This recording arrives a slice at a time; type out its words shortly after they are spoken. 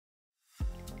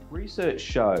Research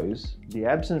shows the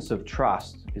absence of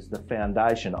trust is the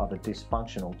foundation of a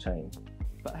dysfunctional team.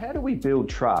 But how do we build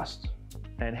trust?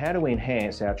 And how do we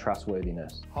enhance our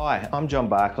trustworthiness? Hi, I'm John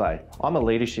Barclay. I'm a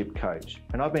leadership coach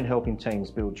and I've been helping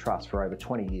teams build trust for over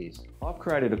 20 years. I've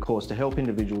created a course to help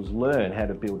individuals learn how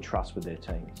to build trust with their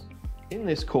teams. In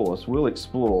this course, we'll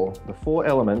explore the 4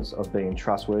 elements of being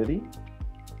trustworthy,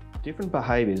 different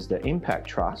behaviours that impact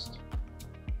trust,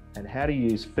 and how to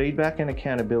use feedback and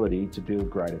accountability to build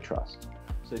greater trust.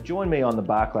 So join me on the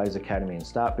Barclayss Academy and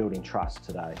start building trust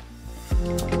today.